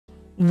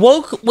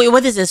Woke, wait,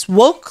 what is this?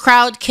 Woke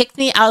crowd kicked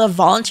me out of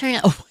volunteering.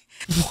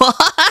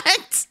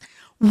 What?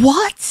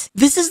 What?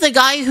 This is the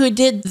guy who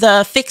did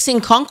the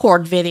fixing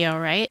Concord video,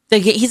 right?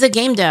 He's a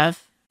game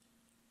dev.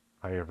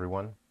 Hi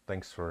everyone,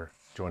 thanks for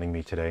joining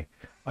me today.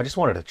 I just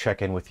wanted to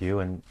check in with you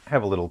and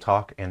have a little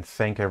talk and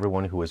thank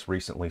everyone who has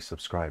recently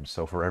subscribed.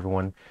 So for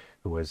everyone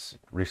who has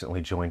recently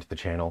joined the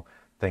channel,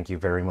 thank you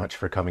very much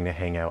for coming to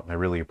hang out, and I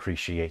really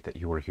appreciate that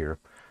you were here.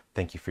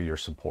 Thank you for your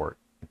support.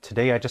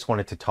 Today I just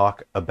wanted to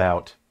talk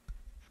about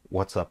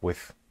what's up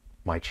with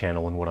my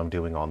channel and what I'm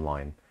doing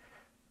online.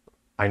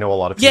 I know a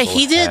lot of people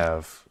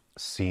have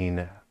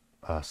seen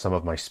some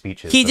of my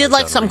speeches. He did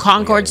like some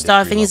Concord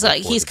stuff, and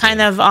he's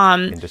kind of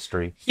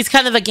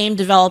a game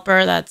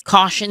developer that's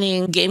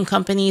cautioning game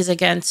companies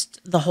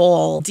against the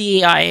whole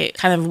DEI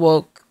kind of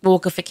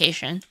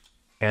wokeification.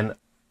 And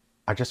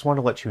I just want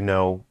to let you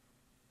know,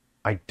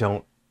 I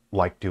don't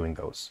like doing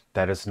those.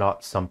 That is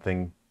not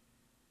something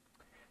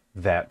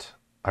that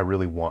I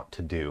really want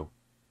to do.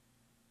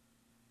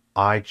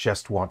 I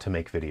just want to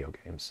make video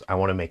games. I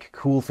want to make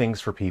cool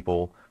things for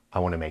people. I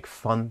want to make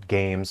fun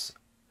games.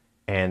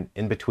 And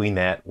in between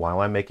that,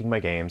 while I'm making my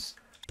games,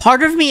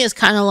 part of me is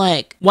kind of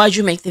like, why'd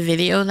you make the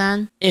video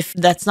then, if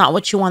that's not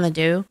what you want to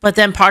do? But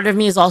then part of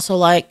me is also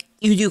like,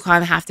 you do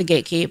kind of have to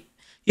gatekeep.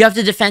 You have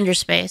to defend your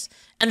space.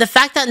 And the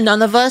fact that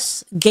none of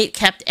us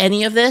gatekept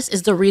any of this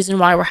is the reason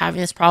why we're having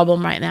this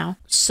problem right now.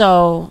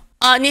 So,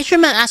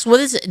 Natureman asks, what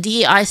does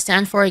DEI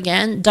stand for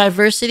again?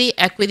 Diversity,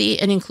 equity,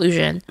 and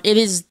inclusion. It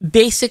is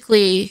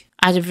basically,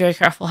 I have to be very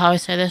careful how I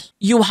say this.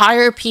 You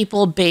hire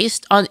people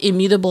based on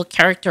immutable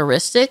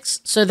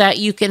characteristics so that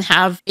you can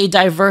have a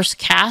diverse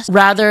cast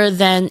rather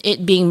than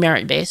it being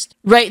merit-based,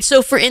 right?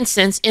 So for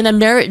instance, in a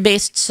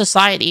merit-based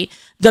society,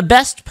 the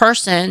best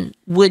person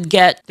would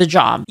get the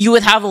job. You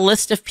would have a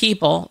list of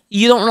people.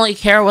 You don't really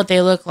care what they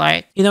look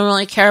like. You don't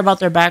really care about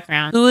their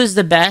background. Who is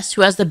the best?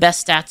 Who has the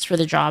best stats for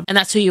the job? And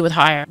that's who you would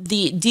hire.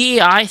 The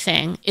DEI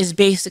thing is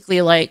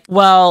basically like,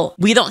 well,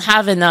 we don't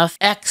have enough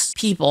X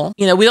people.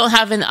 You know, we don't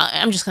have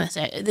I'm just going to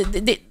say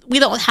it. We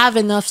don't have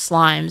enough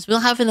slimes. We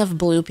don't have enough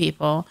blue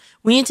people.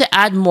 We need to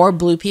add more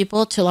blue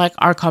people to like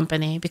our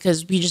company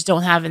because we just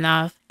don't have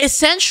enough.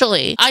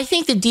 Essentially, I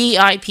think the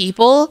DEI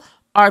people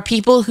are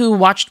people who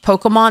watched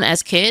Pokemon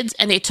as kids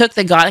and they took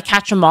the Gotta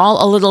Catch 'em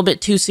All a little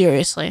bit too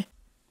seriously.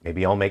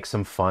 Maybe I'll make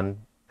some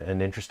fun and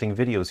interesting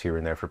videos here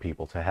and there for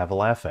people to have a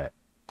laugh at.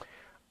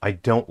 I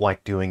don't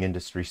like doing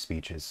industry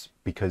speeches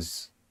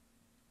because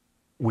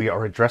we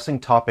are addressing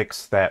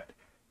topics that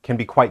can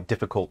be quite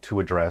difficult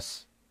to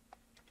address,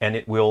 and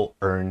it will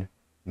earn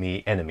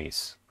me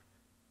enemies.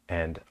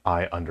 And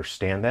I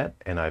understand that,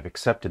 and I've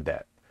accepted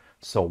that.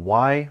 So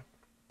why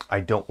I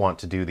don't want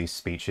to do these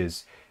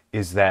speeches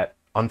is that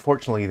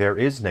unfortunately, there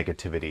is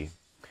negativity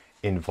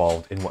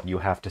involved in what you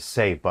have to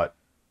say, but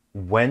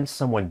when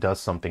someone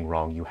does something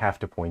wrong, you have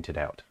to point it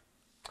out.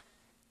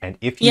 And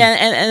if you... Yeah,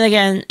 and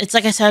again, it's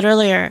like I said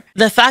earlier,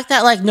 the fact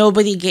that like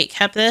nobody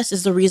gatekept this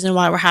is the reason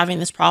why we're having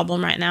this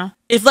problem right now.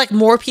 If like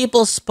more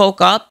people spoke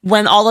up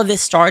when all of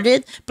this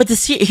started, but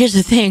here's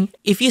the thing,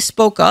 if you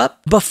spoke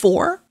up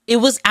before, it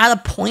was at a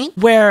point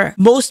where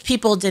most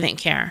people didn't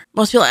care.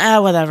 Most people,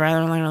 whatever, I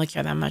don't really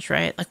care that much,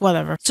 right? Like,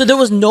 whatever. So there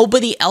was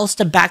nobody else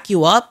to back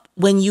you up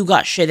when you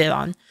got shitted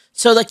on.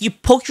 So, like, you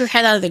poked your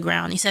head out of the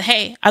ground. You said,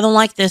 hey, I don't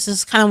like this. This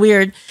is kind of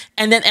weird.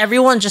 And then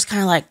everyone just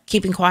kind of, like,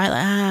 keeping quiet,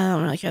 like, I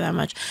don't really care that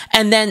much.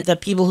 And then the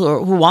people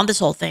who want this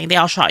whole thing, they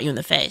all shot you in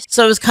the face.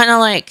 So it was kind of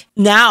like,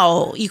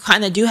 now you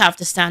kind of do have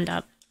to stand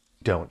up.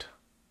 Don't.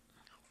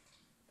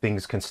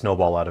 Things can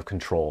snowball out of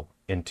control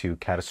into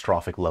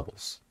catastrophic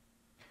levels.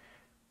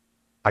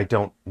 I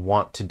don't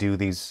want to do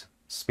these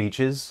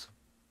speeches,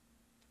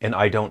 and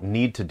I don't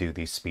need to do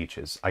these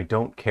speeches. I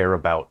don't care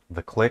about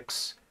the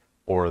clicks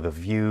or the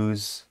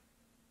views,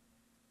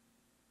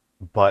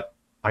 but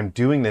I'm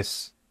doing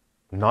this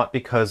not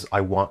because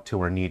I want to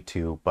or need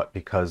to, but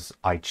because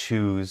I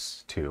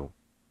choose to.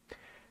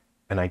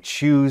 And I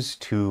choose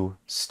to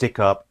stick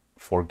up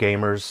for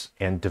gamers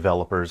and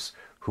developers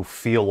who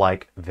feel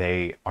like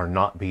they are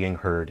not being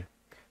heard,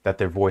 that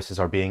their voices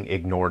are being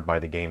ignored by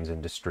the games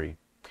industry.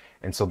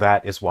 And so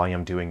that is why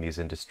I'm doing these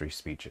industry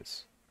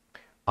speeches.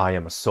 I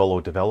am a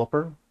solo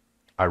developer.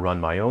 I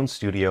run my own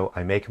studio.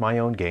 I make my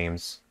own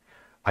games.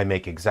 I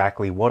make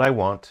exactly what I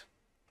want,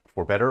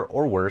 for better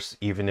or worse,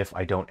 even if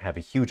I don't have a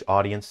huge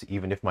audience,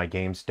 even if my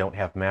games don't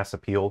have mass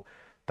appeal,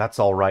 that's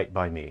all right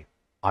by me.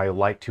 I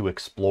like to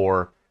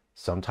explore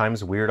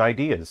sometimes weird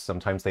ideas.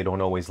 Sometimes they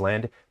don't always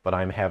land, but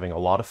I'm having a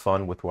lot of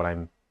fun with what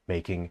I'm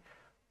making.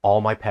 All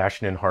my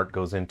passion and heart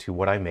goes into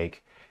what I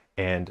make,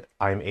 and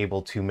I'm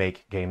able to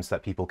make games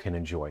that people can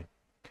enjoy.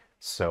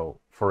 So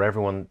for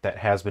everyone that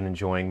has been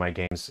enjoying my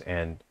games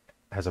and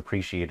has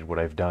appreciated what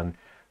I've done,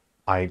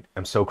 I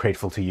am so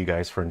grateful to you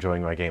guys for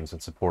enjoying my games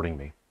and supporting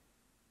me.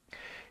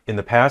 In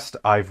the past,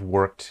 I've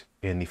worked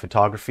in the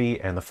photography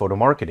and the photo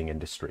marketing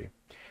industry,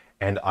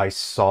 and I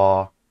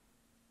saw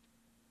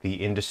the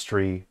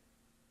industry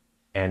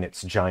and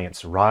its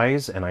giants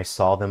rise, and I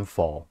saw them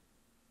fall.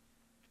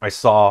 I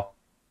saw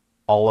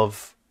all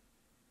of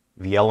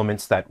the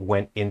elements that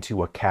went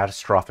into a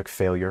catastrophic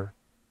failure.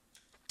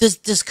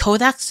 Does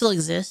Kodak still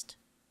exist?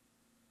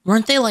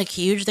 Weren't they like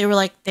huge? They were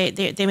like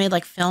they made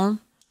like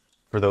film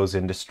For those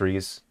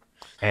industries.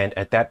 And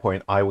at that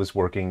point, I was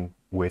working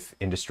with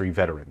industry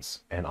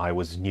veterans, and I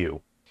was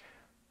new.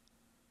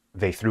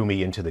 They threw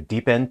me into the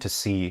deep end to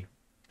see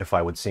if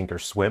I would sink or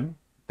swim.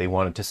 They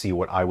wanted to see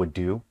what I would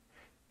do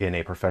in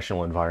a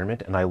professional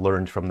environment, and I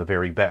learned from the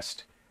very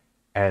best.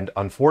 And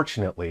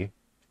unfortunately,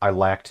 I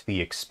lacked the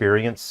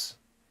experience,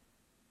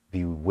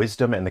 the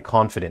wisdom, and the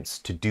confidence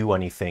to do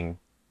anything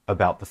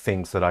about the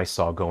things that I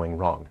saw going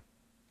wrong.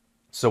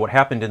 So what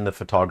happened in the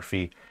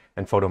photography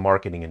and photo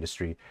marketing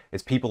industry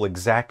is people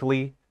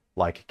exactly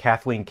like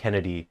Kathleen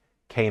Kennedy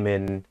came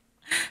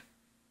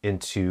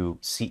into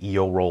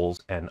CEO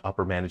roles and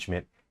upper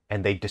management,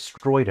 and they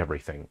destroyed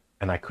everything.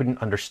 And I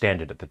couldn't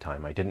understand it at the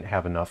time. I didn't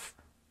have enough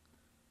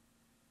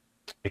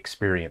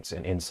experience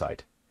and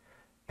insight.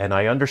 And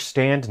I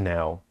understand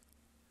now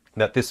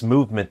that this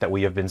movement that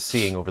we have been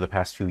seeing over the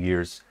past few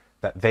years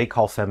that they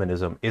call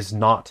feminism is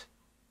not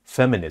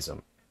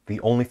feminism.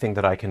 The only thing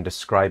that I can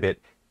describe it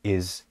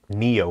is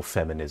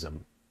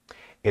neo-feminism.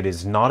 It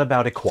is not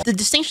about equality. The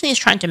distinction he's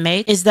trying to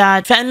make is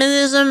that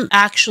feminism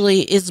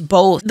actually is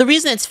both. The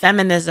reason it's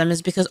feminism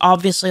is because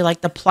obviously like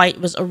the plight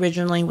was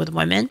originally with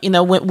women, you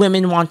know,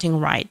 women wanting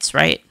rights,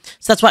 right?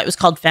 So that's why it was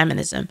called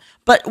feminism.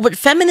 But what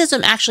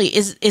feminism actually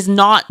is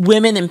not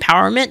women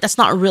empowerment. That's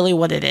not really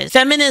what it is.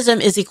 Feminism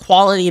is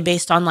equality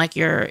based on like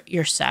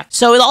your sex.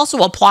 So it also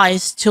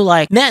applies to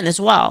like men as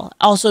well,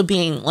 also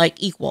being like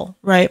equal,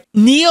 right?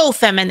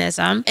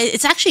 Neo-feminism,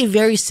 it's actually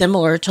very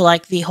similar to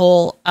like the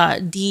whole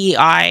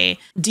DEI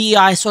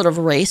sort of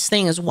race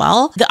thing as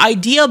well. The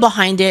idea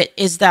behind it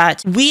is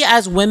that we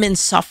as women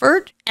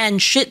suffered and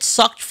shit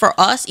sucked for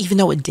us, even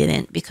though it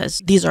didn't, because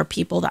these are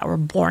people that were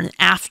born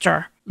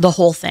after the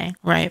whole thing,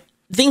 right?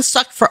 Things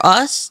sucked for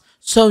us,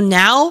 so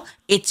now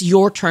it's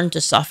your turn to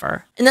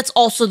suffer. And that's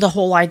also the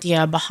whole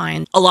idea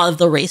behind a lot of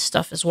the race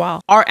stuff as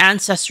well. Our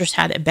ancestors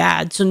had it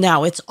bad, so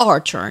now it's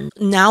our turn.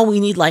 Now we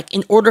need, like,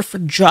 in order for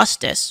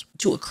justice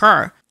to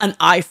occur, an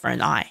eye for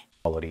an eye.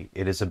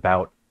 It is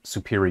about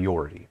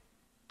superiority.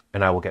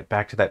 And I will get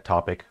back to that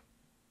topic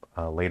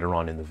later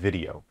on in the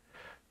video.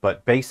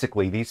 But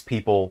basically, these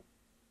people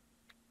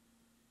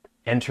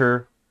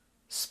enter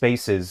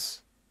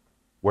spaces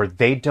where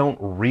they don't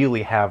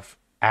really have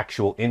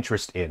actual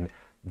interest in.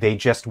 They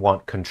just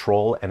want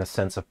control and a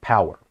sense of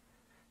power.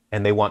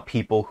 And they want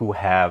people who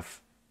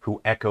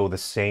echo the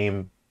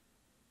same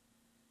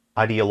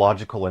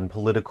ideological and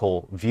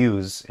political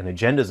views and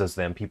agendas as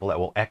them, people that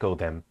will echo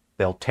them.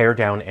 They'll tear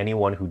down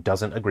anyone who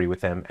doesn't agree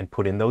with them and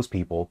put in those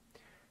people,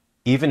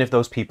 even if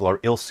those people are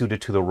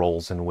ill-suited to the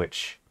roles in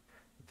which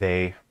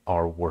they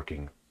are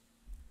working.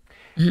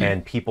 Mm-hmm.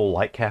 And people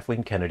like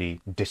Kathleen Kennedy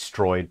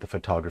destroyed the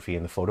photography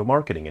and the photo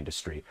marketing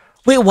industry.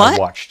 Wait,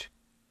 what?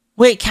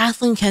 Wait,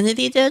 Kathleen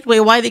Kennedy did?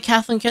 Wait, why did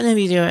Kathleen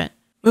Kennedy do it?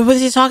 Wait, what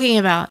is he talking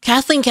about?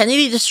 Kathleen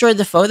Kennedy destroyed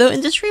the photo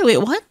industry? Wait,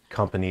 what?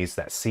 Companies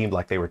that seemed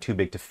like they were too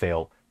big to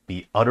fail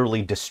be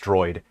utterly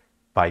destroyed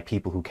by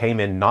people who came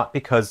in not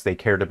because they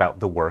cared about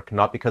the work,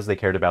 not because they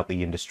cared about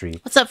the industry.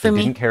 What's up for me?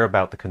 They didn't care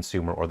about the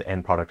consumer or the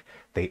end product.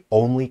 They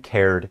only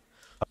cared.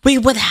 Wait,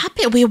 what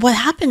happened? Wait, what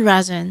happened,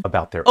 Razin?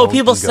 About their own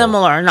people ego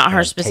similar, not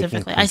her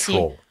specifically. I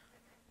see.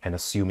 And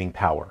assuming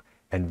power.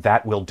 And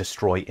that will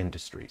destroy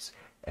industries.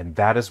 And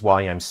that is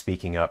why I'm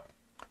speaking up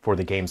for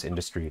the games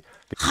industry.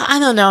 I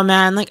don't know,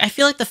 man. Like, I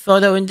feel like the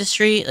photo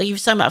industry, like you were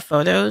talking about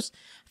photos,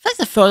 I feel like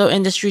the photo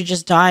industry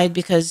just died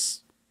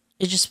because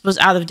it just was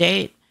out of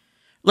date.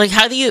 Like,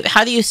 how do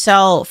you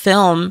sell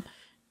film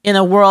in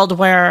a world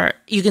where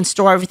you can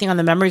store everything on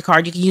the memory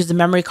card? You can use the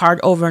memory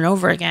card over and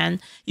over again.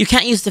 You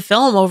can't use the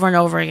film over and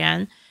over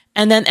again.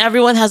 And then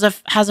everyone has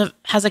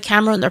a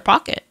camera in their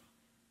pocket.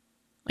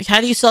 Like, how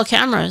do you sell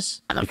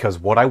cameras? Because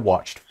what I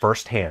watched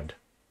firsthand,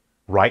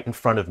 right in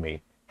front of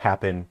me,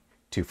 happen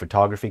to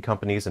photography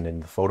companies and in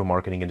the photo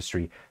marketing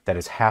industry that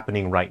is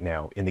happening right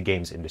now in the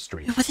games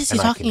industry. What is he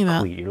talking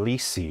about? I can clearly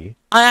see.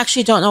 I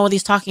actually don't know what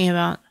he's talking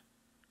about.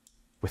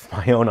 With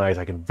my own eyes,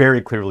 I can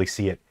very clearly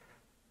see it.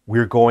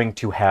 We're going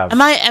to have... Am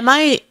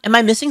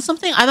I missing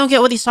something? I don't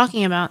get what he's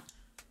talking about.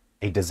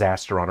 A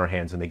disaster on our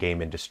hands in the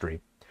game industry.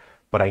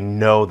 But I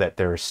know that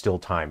there is still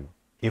time.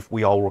 If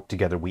we all work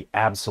together, we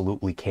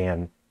absolutely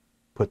can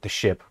put the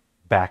ship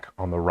back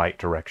on the right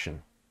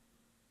direction.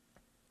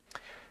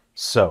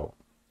 So,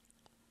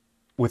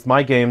 with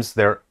my games,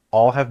 they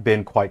all have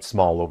been quite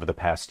small over the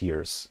past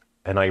years.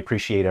 And I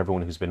appreciate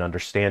everyone who's been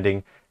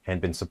understanding and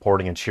been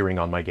supporting and cheering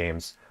on my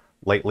games.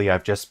 Lately,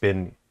 I've just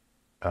been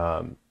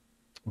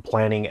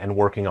planning and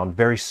working on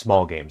very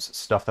small games,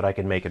 stuff that I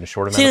can make in a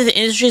short amount of time. See, the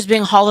industry is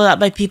being hollowed out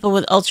by people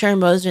with ulterior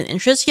motives and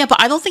interests. Yeah,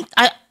 but I don't think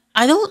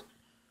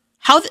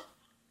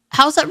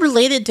how's that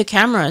related to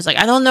cameras? Like,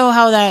 I don't know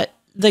how that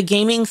the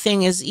gaming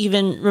thing is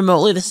even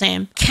remotely the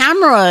same.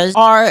 Cameras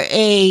are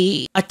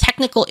a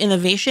technical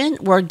innovation,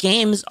 where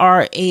games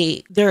are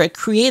they're a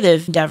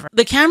creative endeavor.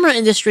 The camera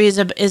industry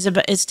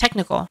is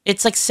technical.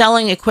 It's like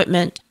selling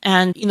equipment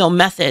and, you know,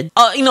 method.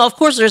 You know, of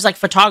course there's like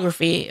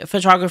photography,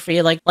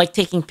 like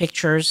taking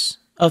pictures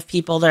of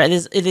people. There it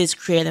is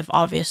creative,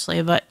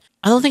 obviously, but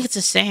I don't think it's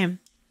the same.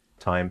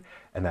 Time,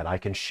 and that I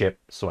can ship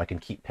so I can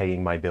keep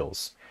paying my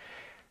bills.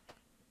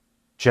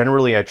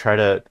 Generally, I try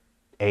to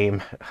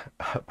aim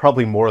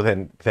probably more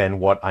than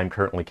what I'm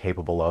currently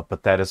capable of,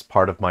 but that is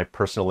part of my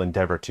personal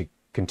endeavor to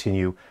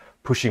continue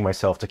pushing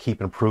myself to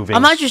keep improving.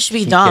 I'm not just to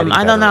be dumb.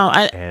 I don't know.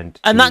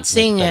 I'm not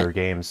seeing it. Better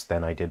games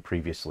than I did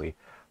previously.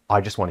 I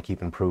just want to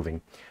keep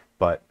improving.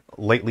 But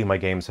lately, my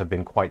games have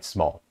been quite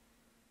small.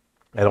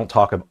 I don't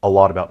talk a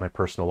lot about my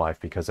personal life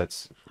because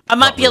that's. I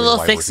might be a little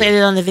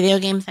fixated on the video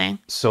game thing.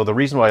 So the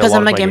reason why a lot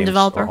of my games,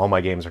 or all my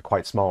games, are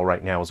quite small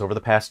right now is over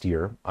the past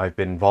year, I've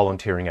been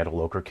volunteering at a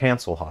local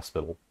cancer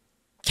hospital.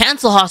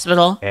 Cancer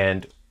hospital?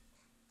 And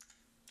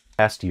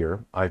last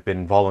year, I've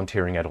been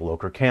volunteering at a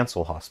local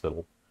cancer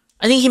hospital.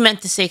 I think he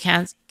meant to say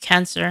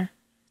cancer.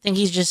 I think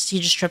he just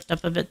tripped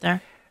up a bit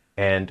there.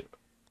 And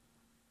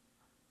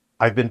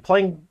I've been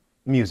playing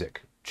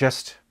music.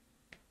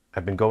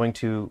 I've been going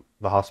to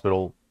the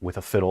hospital with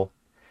a fiddle,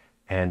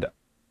 and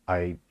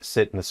I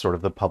sit in the sort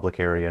of the public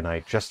area, and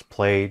I just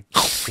play,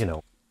 you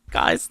know.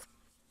 Guys,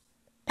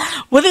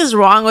 what is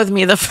wrong with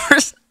me?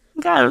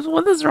 Guys,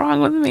 what is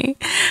wrong with me?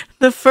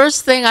 The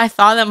first thing I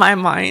thought in my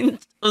mind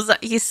was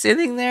that he's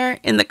sitting there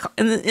in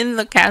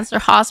the cancer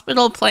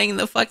hospital playing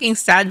the fucking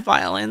sad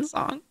violin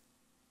song.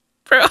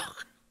 Bro.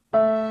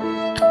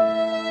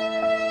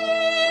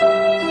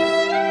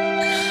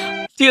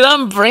 Dude,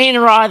 I'm brain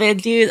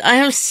rotted, dude. I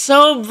am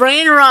so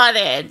brain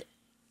rotted.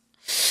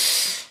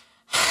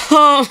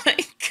 Oh my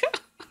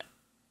god.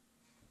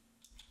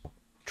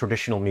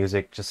 Traditional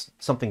music, just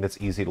something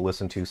that's easy to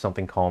listen to,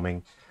 something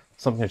calming,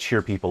 something to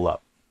cheer people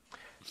up.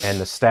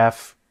 And the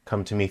staff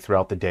come to me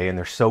throughout the day, and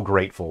they're so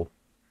grateful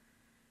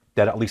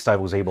that at least I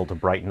was able to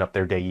brighten up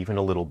their day even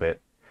a little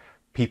bit.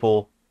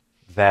 People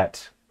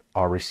that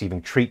are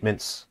receiving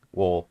treatments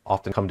will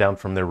often come down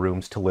from their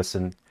rooms to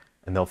listen,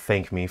 and they'll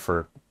thank me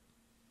for,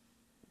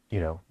 you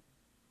know,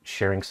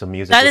 sharing some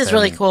music. That is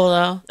really cool,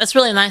 though. That's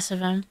really nice of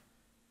him.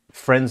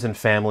 Friends and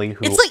family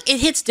who... It's like, it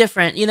hits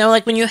different, you know,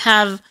 like when you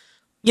have,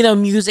 you know,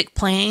 music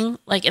playing,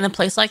 like in a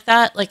place like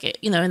that, like,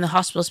 you know, in the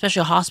hospital,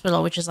 especially a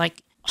hospital, which is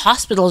like,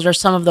 hospitals are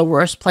some of the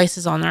worst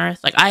places on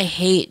earth. Like, I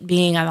hate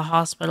being at a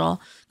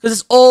hospital because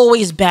it's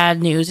always bad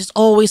news. It's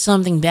always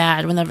something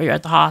bad whenever you're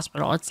at the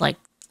hospital. It's like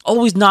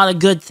always not a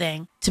good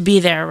thing to be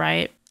there,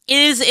 right?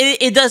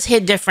 It does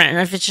hit different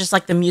if it's just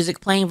like the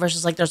music playing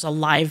versus like there's a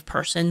live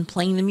person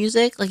playing the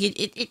music. Like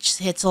it just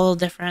hits a little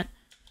different.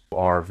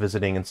 Are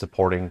visiting and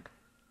supporting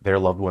their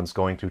loved ones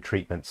going through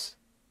treatments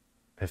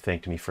have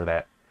thanked me for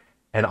that.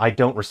 And I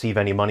don't receive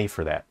any money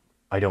for that.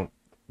 I don't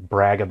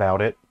brag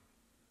about it.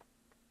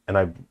 And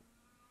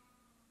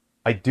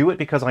I do it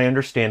because I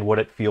understand what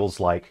it feels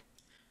like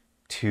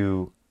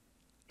to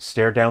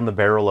stare down the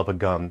barrel of a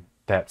gun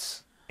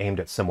that's aimed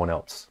at someone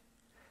else.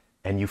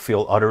 And you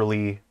feel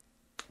utterly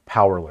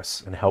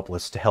powerless and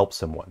helpless to help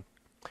someone.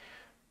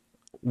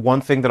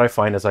 One thing that I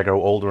find as I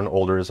grow older and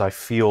older is I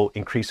feel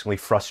increasingly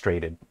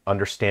frustrated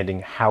understanding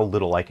how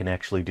little I can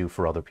actually do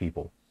for other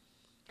people.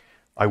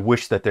 I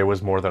wish that there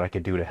was more that I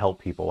could do to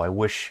help people. I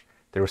wish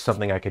there was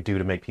something I could do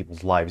to make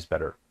people's lives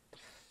better.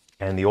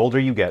 And the older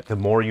you get, the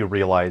more you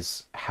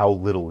realize how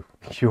little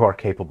you are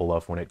capable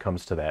of when it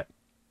comes to that.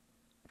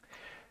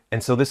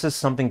 And so this is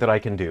something that I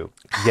can do.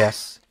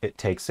 Yes, it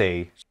takes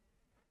a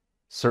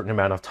certain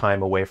amount of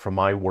time away from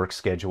my work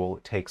schedule.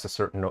 It takes a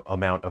certain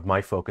amount of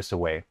my focus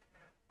away.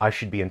 I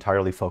should be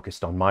entirely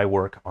focused on my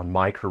work, on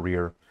my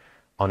career,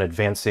 on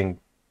advancing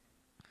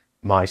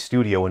my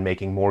studio and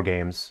making more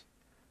games.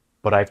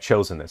 But I've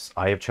chosen this.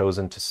 I have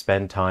chosen to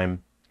spend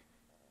time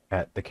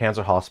at the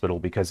cancer hospital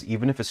because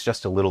even if it's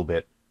just a little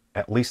bit,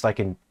 at least I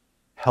can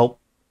help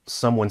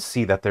someone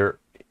see that there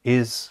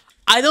is...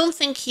 I don't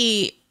think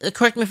he,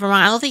 correct me if I'm wrong,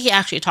 I don't think he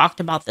actually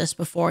talked about this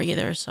before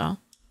either, so...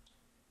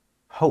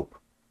 hope.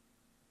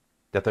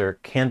 That there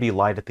can be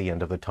light at the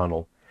end of the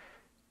tunnel.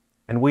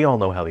 And we all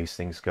know how these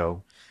things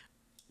go.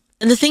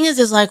 And the thing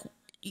is like,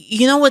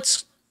 you know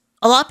what's...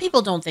 A lot of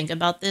people don't think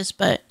about this,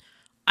 but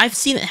I've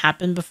seen it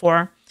happen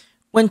before.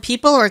 When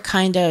people are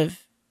kind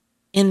of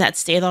in that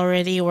state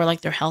already where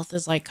like their health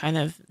is like kind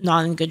of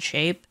not in good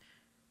shape,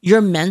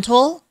 your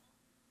mental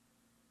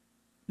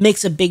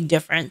makes a big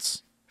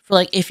difference for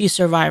like if you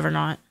survive or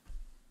not.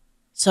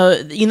 So,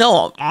 you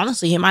know,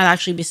 honestly, he might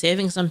actually be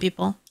saving some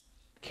people.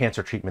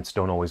 Cancer treatments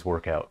don't always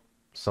work out.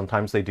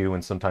 Sometimes they do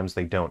and sometimes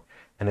they don't.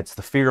 And it's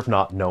the fear of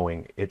not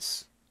knowing.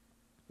 It's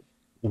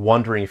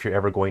wondering if you're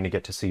ever going to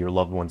get to see your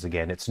loved ones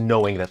again. It's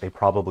knowing that they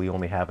probably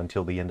only have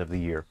until the end of the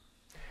year.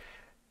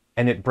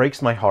 And it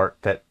breaks my heart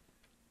that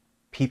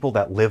people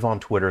that live on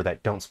Twitter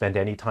that don't spend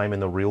any time in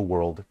the real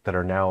world that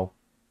are now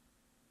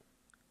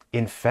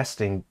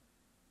infesting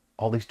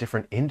all these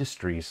different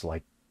industries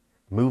like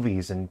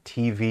movies and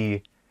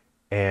TV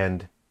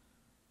And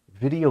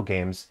video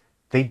games,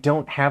 they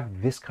don't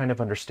have this kind of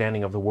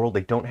understanding of the world.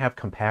 They don't have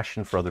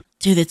compassion for other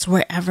Dude, it's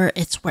wherever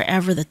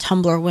the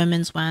Tumblr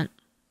women's went.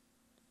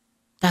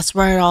 That's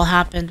where it all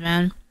happened,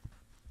 man.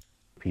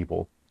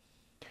 people.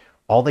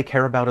 All they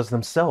care about is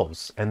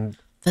themselves. And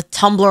The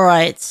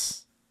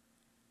Tumblrites,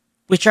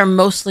 which are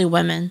mostly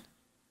women.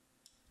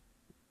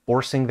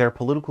 forcing their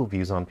political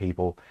views on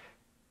people.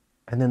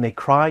 And then they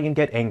cry and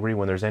get angry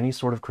when there's any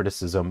sort of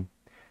criticism.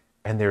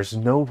 And there's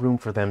no room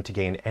for them to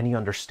gain any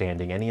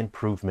understanding, any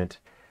improvement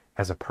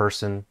as a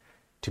person,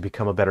 to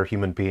become a better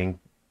human being.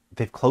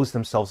 They've closed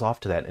themselves off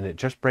to that, and it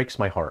just breaks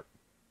my heart.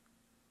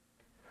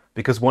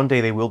 Because one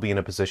day they will be in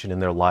a position in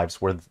their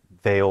lives where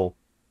they'll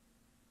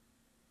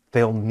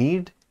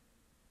need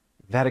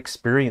that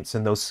experience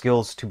and those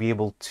skills to be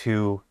able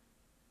to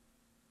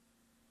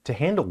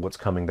handle what's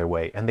coming their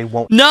way, and they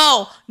won't.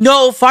 No,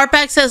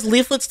 Fartback says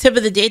Leaflit's tip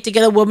of the day to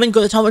get a woman,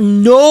 go to Tumblr.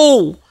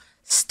 No,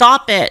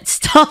 stop it.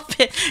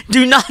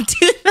 Do not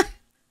do that.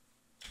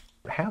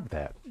 Have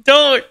that.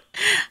 Don't.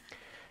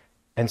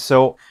 And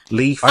so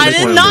I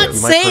did not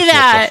say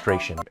that.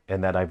 Frustration,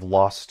 and that I've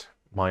lost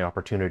my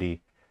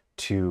opportunity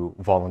to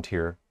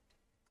volunteer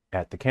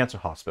at the cancer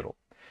hospital.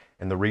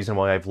 And the reason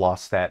why I've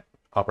lost that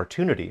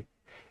opportunity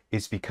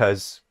is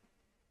because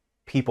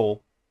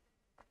people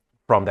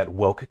from that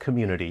woke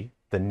community,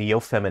 the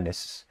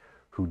neo-feminists,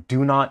 who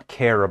do not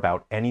care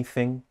about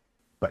anything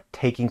but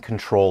taking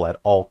control at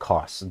all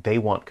costs. They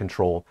want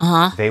control.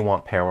 They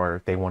want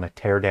power. They want to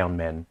tear down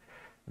men.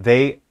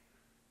 They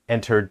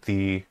entered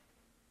the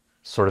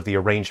sort of the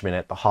arrangement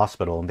at the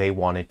hospital, and they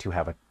wanted to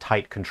have a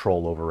tight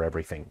control over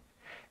everything.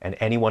 And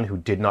anyone who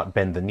did not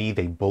bend the knee,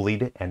 they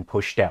bullied and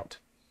pushed out.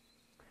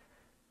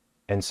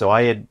 And so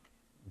I had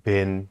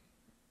been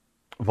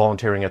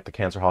volunteering at the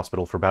cancer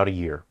hospital for about a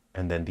year.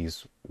 And then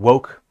these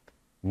woke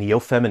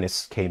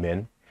neo-feminists came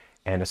in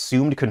and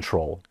assumed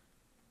control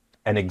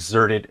and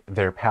exerted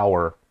their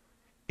power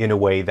in a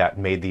way that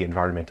made the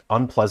environment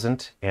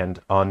unpleasant and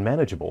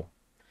unmanageable.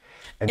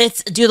 And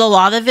Dude, a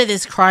lot of it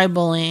is cry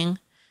bullying.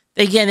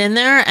 They get in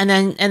there and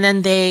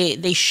then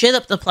they shit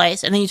up the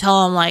place, and then you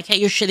tell them like, "Hey,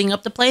 you're shitting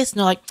up the place," and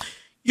they're like,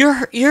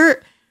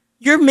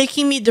 "You're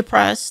making me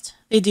depressed."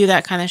 They do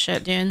that kind of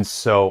shit, dude.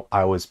 so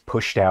I was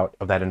pushed out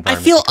of that environment.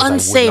 I feel because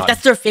unsafe.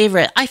 That's their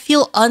favorite. I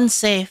feel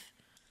unsafe.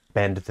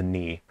 Bend the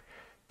knee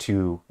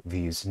to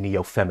these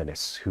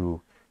neo-feminists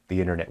who the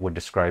internet would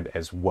describe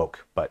as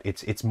woke, but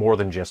it's more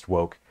than just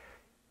woke.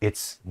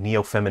 It's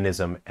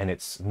neo-feminism, and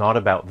it's not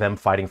about them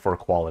fighting for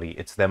equality.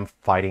 It's them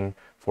fighting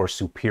for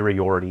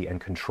superiority and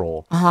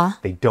control.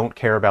 They don't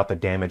care about the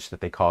damage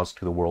that they cause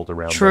to the world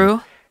around them.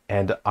 True.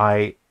 And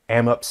I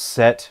am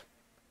upset,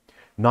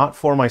 not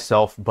for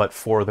myself, but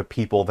for the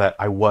people that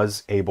I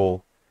was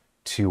able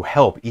to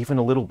help, even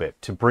a little bit,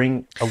 to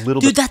bring a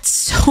little Dude, bit. that's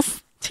so...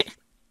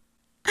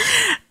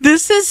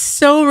 This is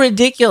so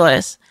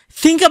ridiculous.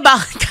 Think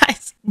about it,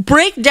 guys.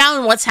 Break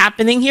down what's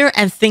happening here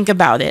and think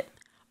about it.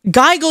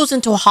 Guy goes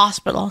into a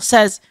hospital,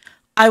 says,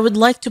 "I would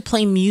like to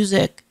play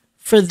music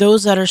for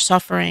those that are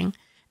suffering,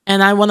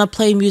 and I want to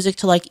play music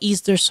to like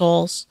ease their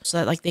souls so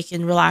that like they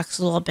can relax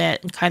a little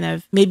bit and kind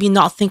of maybe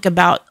not think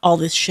about all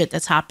this shit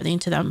that's happening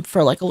to them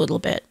for like a little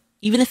bit,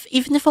 even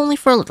if only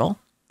for a little."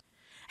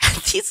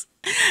 And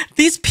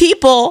these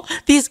people,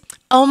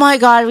 oh my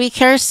God, we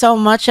care so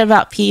much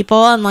about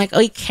people, and like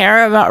we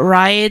care about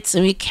rights,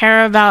 and we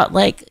care about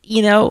like,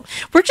 you know,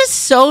 we're just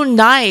so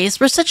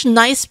nice. We're such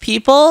nice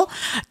people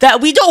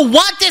that we don't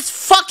want this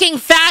fucking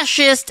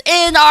fascist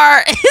in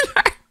our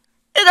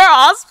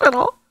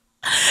hospital.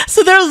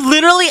 So they're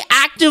literally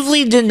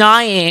actively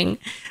denying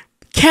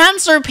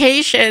cancer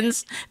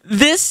patients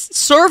this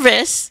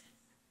service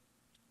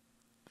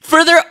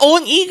for their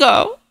own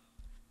ego.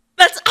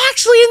 That's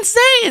actually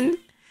insane.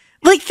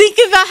 Like, think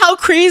about how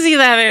crazy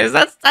that is.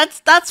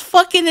 That's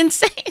fucking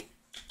insane.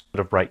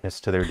 Of brightness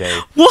to their day.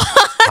 What?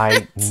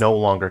 I no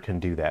longer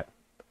can do that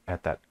in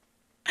that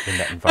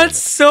environment. That's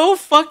so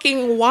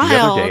fucking wild. The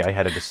other day, I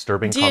had a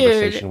disturbing Dude.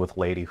 conversation with a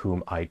lady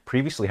whom I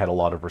previously had a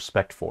lot of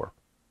respect for.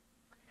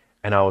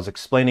 And I was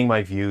explaining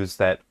my views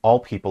that all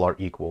people are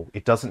equal.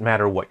 It doesn't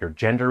matter what your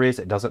gender is.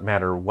 It doesn't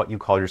matter what you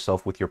call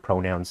yourself with your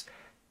pronouns.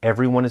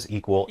 Everyone is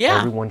equal. Yeah.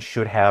 Everyone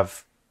should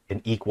have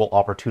an equal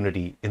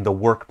opportunity in the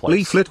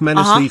workplace. Leaflit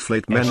menace,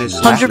 leaflit menace,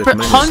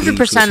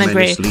 100%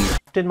 agree.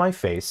 In my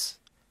face,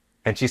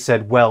 and she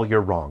said, "Well, you're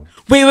wrong.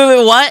 Wait,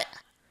 what?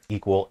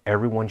 Equal.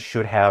 Everyone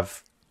should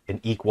have an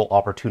equal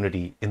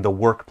opportunity in the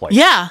workplace."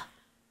 Yeah.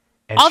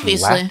 And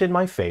obviously. she laughed in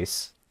my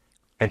face,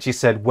 and she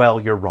said, "Well,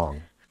 you're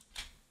wrong."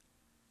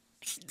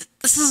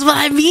 This is what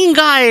I mean,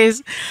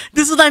 guys.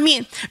 This is what I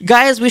mean.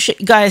 Guys,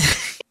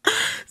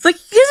 it's like,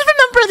 you guys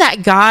remember that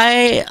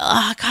guy?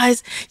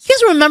 Guys, you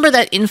guys remember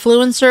that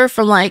influencer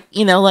from like,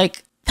 you know,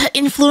 like that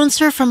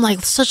influencer from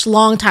like such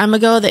long time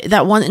ago,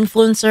 that one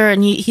influencer,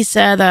 and he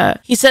said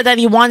that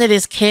he wanted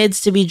his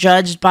kids to be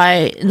judged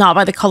by not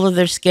by the color of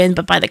their skin,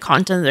 but by the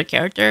content of their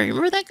character. You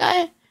remember that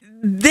guy?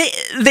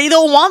 They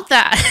don't want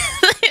that.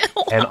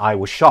 And I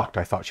was shocked.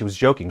 I thought she was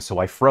joking, so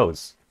I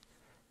froze.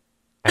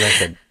 And I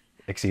said,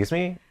 "Excuse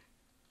me?"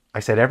 I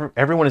said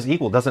everyone is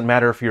equal. It doesn't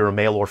matter if you're a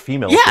male or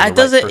female. Yeah, it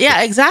doesn't.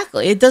 Yeah,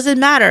 exactly. It doesn't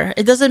matter.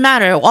 It doesn't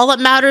matter. All that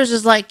matters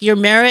is like your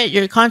merit,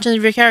 your content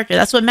of your character.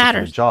 That's what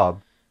matters. Your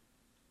job.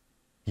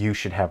 You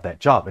should have that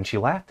job. And she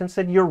laughed and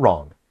said, "You're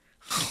wrong."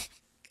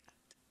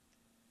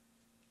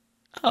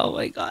 Oh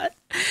my god,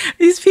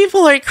 these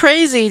people are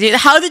crazy, dude.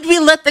 How did we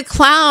let the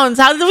clowns?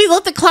 How did we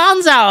let the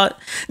clowns out?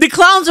 The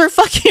clowns are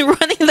fucking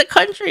running the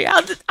country.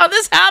 How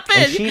this happen?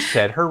 And she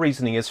said her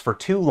reasoning is for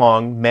too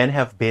long men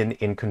have been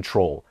in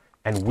control,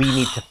 and we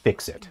need to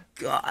fix it.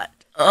 God.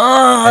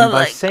 Oh and by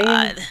my saying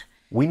god.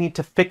 We need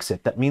to fix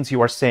it, that means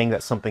you are saying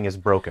that something is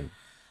broken.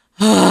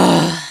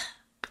 I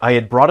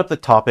had brought up the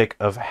topic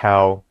of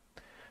how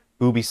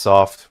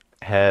Ubisoft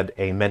had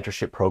a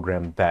mentorship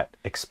program that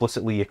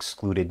explicitly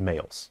excluded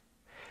males.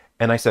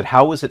 And I said,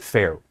 how is it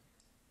fair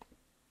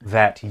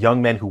that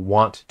young men who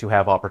want to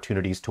have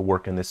opportunities to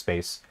work in this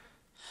space,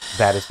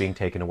 that is being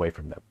taken away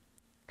from them?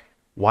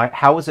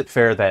 How is it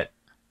fair that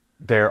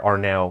there are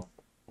now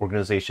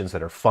organizations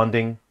that are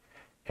funding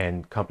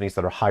and companies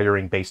that are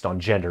hiring based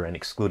on gender and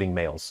excluding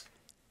males?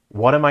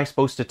 What am I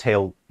supposed to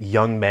tell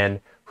young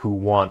men who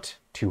want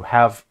to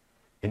have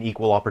an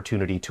equal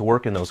opportunity to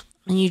work in those?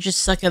 And you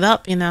just suck it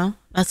up, you know?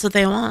 That's what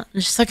they want.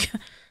 Just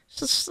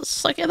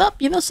suck it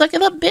up, you know? Suck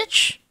it up,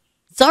 bitch.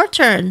 It's our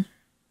turn.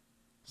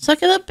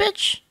 Suck it up,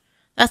 bitch.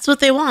 That's what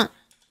they want.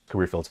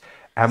 Career fields.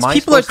 Am I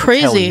people are supposed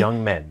to tell crazy.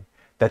 young men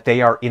that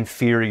they are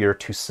inferior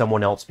to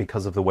someone else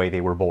because of the way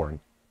they were born?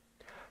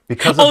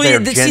 Because of their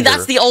gender. See,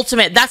 that's the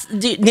ultimate. That's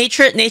dude,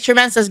 nature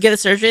man says get a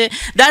surgery.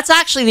 That's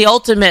actually the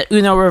ultimate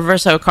Uno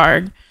Reverso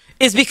card.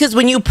 Is because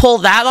when you pull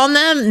that on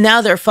them,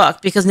 now they're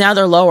fucked because now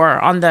they're lower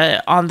on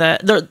the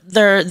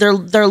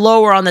they're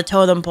lower on the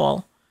totem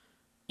pole.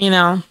 You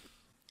know?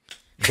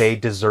 They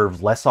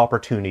deserve less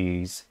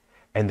opportunities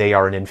and they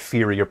are an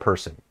inferior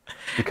person.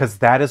 Because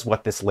that is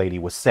what this lady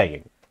was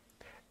saying.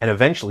 And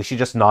eventually she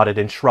just nodded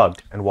and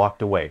shrugged and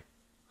walked away.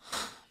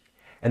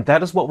 And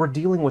that is what we're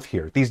dealing with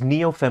here. These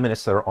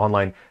neo-feminists that are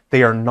online,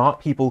 they are not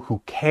people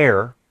who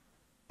care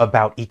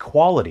about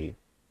equality.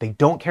 They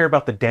don't care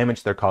about the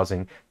damage they're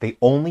causing. They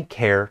only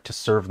care to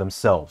serve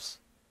themselves.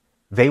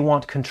 They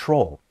want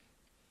control.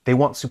 They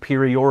want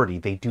superiority.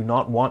 They do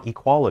not want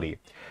equality.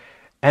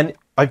 And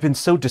I've been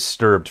so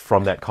disturbed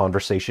from that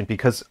conversation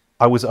because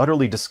I was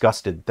utterly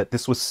disgusted that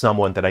this was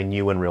someone that I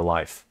knew in real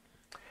life.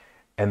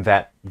 And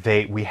that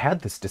we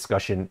had this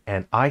discussion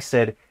and I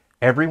said,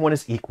 everyone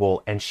is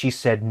equal, and she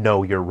said,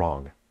 no, you're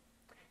wrong.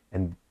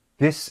 And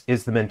this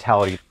is the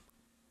mentality.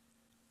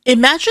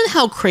 Imagine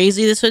how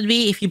crazy this would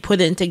be if you put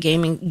it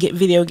into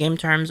video game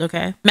terms,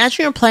 okay?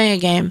 Imagine you're playing a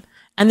game,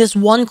 and this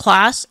one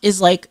class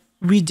is, like,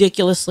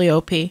 ridiculously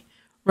OP,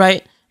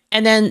 right?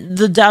 And then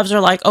the devs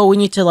are like, oh, we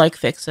need to, like,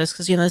 fix this,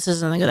 because, you know, this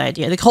isn't a good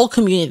idea. The whole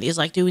community is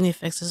like, dude, we need to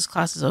fix this. This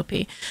class is OP.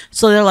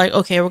 So they're like,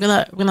 okay, we're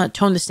gonna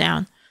tone this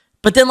down.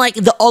 But then, like,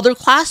 the other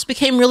class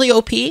became really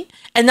OP,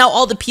 and now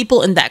all the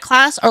people in that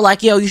class are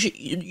like, you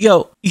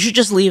should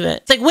just leave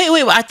it. It's like, wait,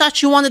 I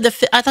thought you wanted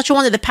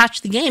to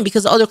patch the game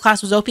because the other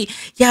class was OP.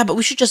 Yeah, but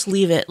we should just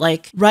leave it,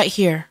 like, right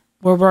here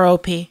where we're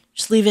OP.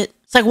 Just leave it.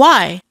 It's like,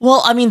 why?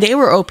 Well, I mean, they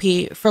were OP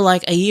for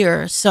like a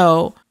year,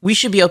 so we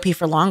should be OP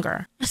for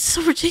longer. It's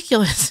so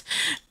ridiculous.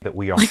 That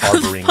we are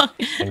harboring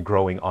and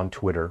growing on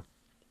Twitter.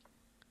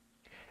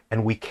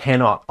 And we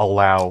cannot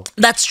allow...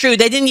 That's true.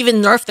 They didn't even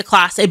nerf the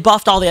class. They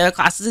buffed all the other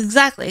classes.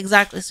 Exactly,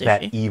 Sushi.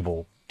 That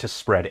evil to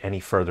spread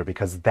any further,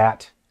 because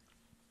that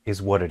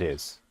is what it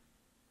is.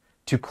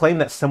 To claim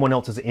that someone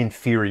else is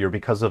inferior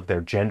because of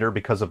their gender,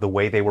 because of the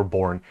way they were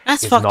born,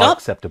 that's is fucked not up.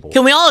 acceptable.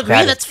 Can we all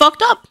agree that's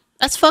fucked up?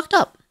 That's fucked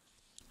up.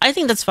 I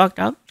think that's fucked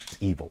up. It's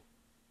evil.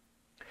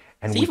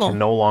 And we can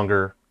no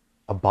longer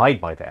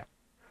abide by that.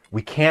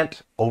 We can't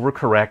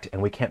overcorrect,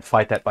 and we can't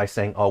fight that by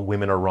saying, oh,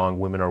 women are wrong,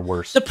 women are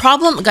worse. The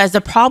problem, guys,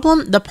 the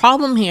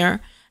problem here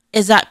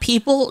is that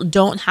people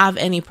don't have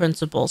any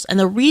principles. And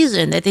the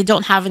reason that they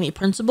don't have any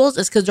principles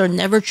is because they're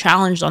never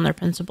challenged on their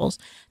principles.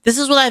 This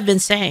is what I've been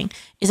saying.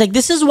 It's like,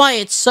 this is why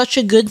it's such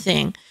a good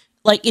thing.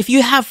 Like, if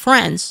you have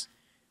friends,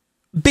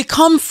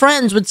 become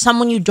friends with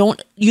someone you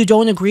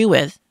don't agree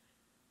with.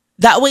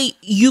 That way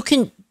you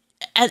can,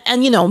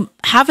 and you know,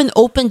 have an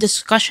open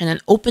discussion, an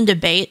open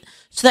debate,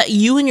 so that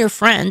you and your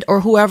friend,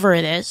 or whoever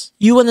it is,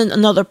 you and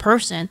another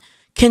person,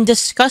 can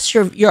discuss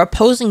your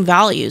opposing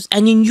values.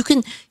 And you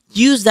can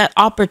use that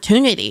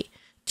opportunity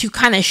to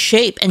kind of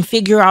shape and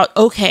figure out,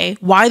 okay,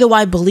 why do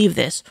I believe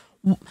this?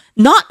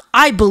 Not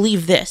I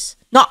believe this.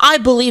 Not I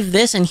believe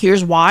this and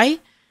here's why.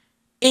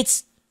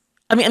 It's,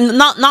 I mean,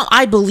 not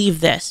I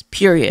believe this,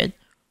 period.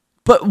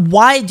 But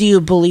why do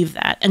you believe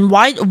that? And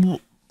why,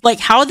 like,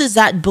 how does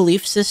that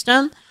belief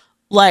system,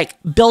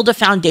 like, build a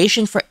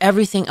foundation for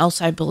everything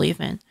else I believe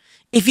in?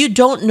 If you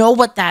don't know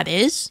what that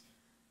is,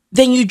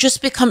 then you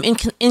just become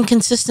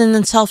inconsistent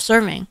and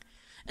self-serving.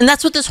 And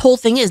that's what this whole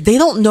thing is. They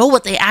don't know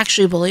what they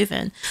actually believe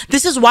in.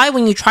 This is why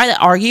when you try to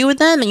argue with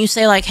them and you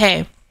say, like,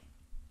 hey,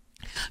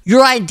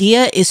 your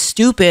idea is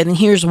stupid and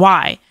here's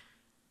why.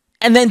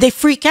 And then they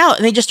freak out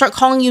and they just start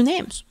calling you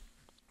names.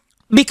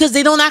 Because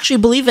they don't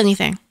actually believe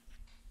anything.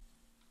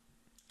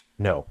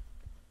 No.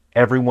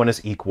 Everyone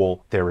is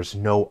equal. There is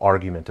no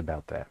argument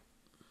about that.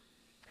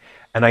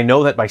 And I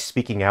know that by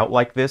speaking out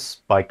like this,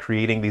 by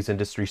creating these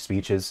industry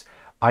speeches,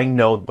 I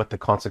know what the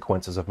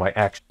consequences of my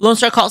actions. Lone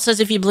Star Cult says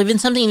if you believe in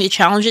something, you need to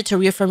challenge it to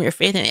reaffirm your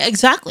faith in it.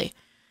 Exactly.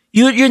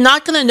 You're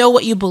not going to know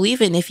what you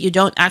believe in if you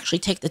don't actually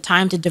take the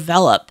time to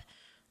develop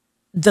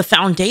the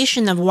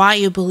foundation of why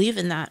you believe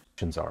in that.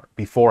 Are.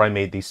 Before I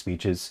made these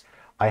speeches,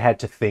 I had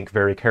to think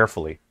very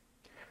carefully,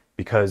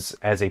 because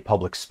as a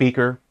public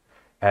speaker,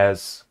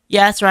 as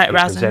yeah, that's right, a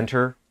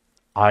presenter,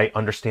 I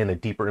understand the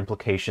deeper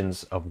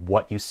implications of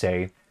what you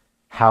say,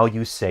 how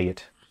you say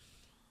it,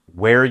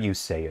 where you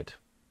say it,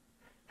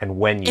 and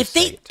when you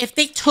say it. If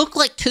they took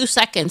like 2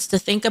 seconds to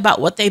think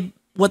about what they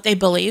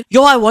believe,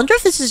 yo, I wonder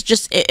if this is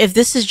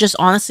just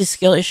honestly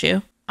skill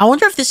issue. I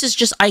wonder if this is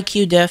just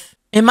IQ diff.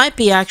 It might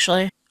be,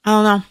 actually. I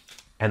don't know.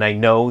 And I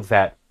know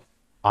that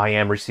I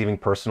am receiving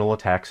personal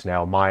attacks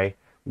now. My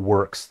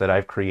works that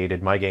I've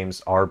created, my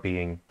games are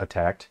being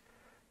attacked.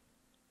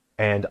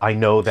 And I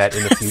know that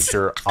in the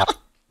future...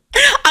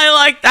 I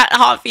like that,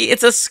 Hoppy.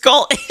 It's a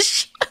skull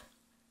issue.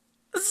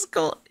 A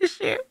skull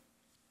issue.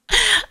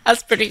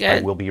 That's pretty good.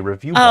 I will be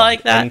review bombed. I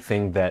like that.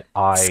 Anything that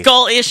I...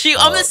 Skull issue.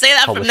 I'm going to say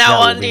that from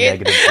now on,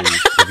 dude. Negatively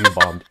review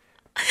bombed.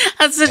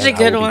 That's such a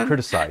good I will one. Be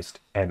criticized.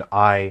 And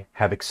I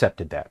have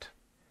accepted that.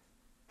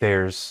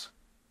 There's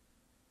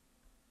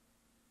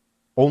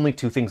only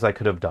 2 things I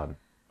could have done.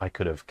 I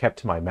could have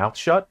kept my mouth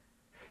shut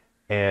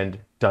and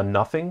done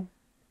nothing,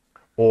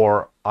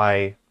 or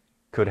I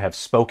could have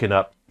spoken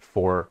up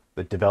for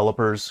the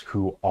developers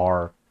who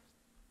are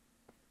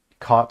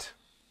caught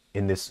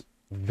in this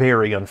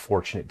very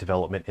unfortunate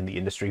development in the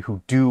industry,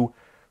 who do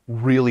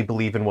really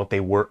believe in what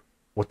they're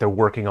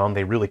working on.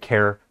 They really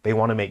care. They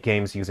want to make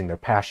games using their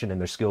passion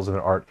and their skills and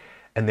their art,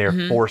 and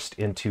they're forced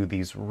into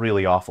these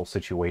really awful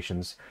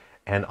situations.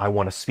 And I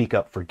want to speak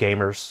up for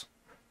gamers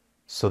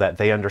so that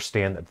they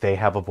understand that they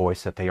have a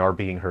voice, that they are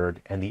being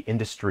heard, and the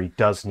industry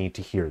does need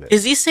to hear this.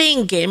 Is he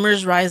saying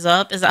gamers rise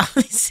up? Is that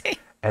what he's saying?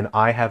 And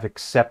I have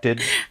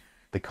accepted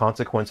the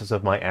consequences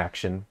of my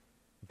action,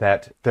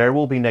 that there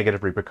will be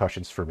negative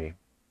repercussions for me.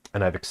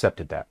 And I've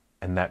accepted that.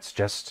 And that's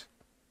just...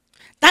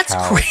 That's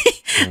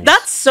crazy.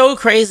 That's so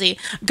crazy.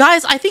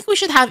 Guys, I think we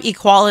should have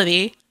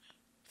equality.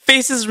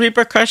 Faces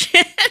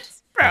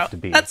repercussions. Bro,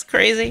 that's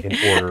crazy. In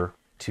order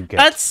to get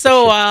that's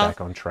so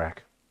back on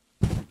track.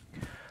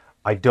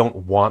 I don't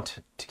want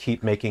to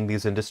keep making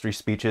these industry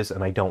speeches,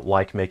 and I don't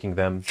like making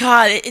them.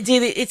 God,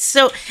 dude, it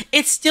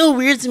still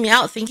weirds me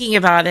out thinking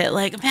about it.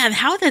 Like, man,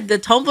 how did the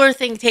Tumblr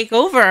thing take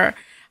over?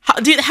 How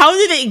did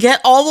it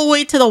get all the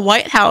way to the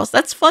White House?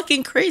 That's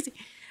fucking crazy.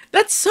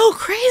 That's so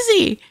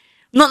crazy.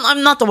 No,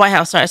 I'm not the White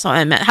House. Sorry, that's not what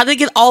I meant. How did it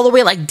get all the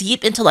way like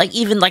deep into like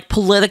even like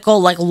political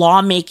like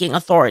lawmaking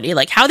authority?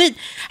 Like, how did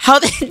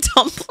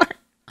Tumblr?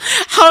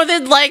 How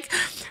did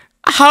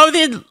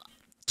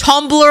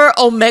Tumblr,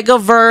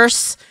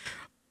 Omegaverse,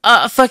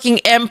 fucking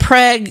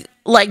Mpreg,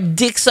 like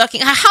dick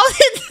sucking? How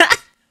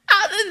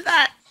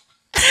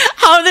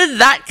did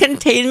that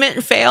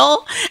containment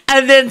fail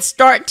and then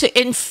start to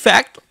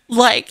infect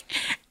like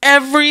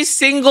every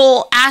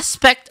single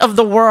aspect of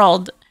the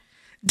world?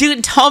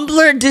 Dude,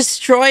 Tumblr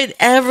destroyed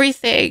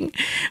everything.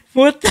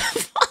 What the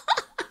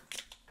fuck?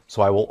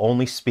 So I will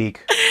only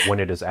speak when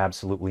it is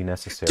absolutely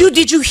necessary. Dude,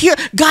 did you hear?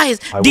 Guys,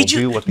 did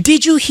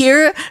you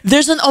hear?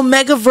 There's an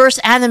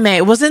Omegaverse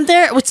anime. Wasn't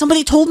there?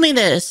 Somebody told me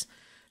this.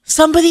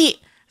 Somebody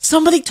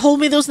told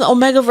me there was an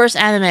Omegaverse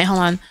anime. Hold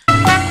on.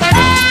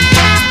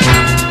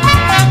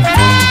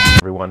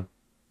 Everyone,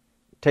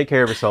 take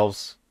care of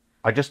yourselves.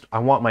 I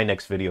want my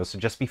next video, so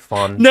just be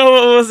fun.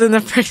 No, it wasn't a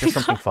freaking just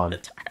something fun.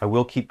 I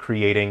will keep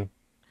creating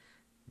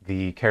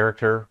the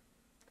character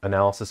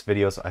analysis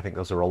videos. I think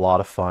those are a lot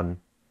of fun,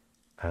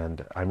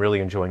 and I'm really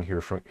enjoying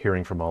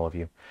hearing from all of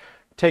you.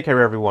 Take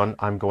care, everyone.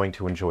 I'm going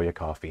to enjoy a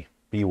coffee.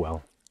 Be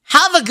well.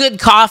 Have a good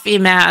coffee,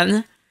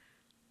 man.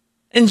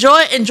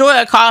 Enjoy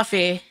a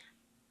coffee.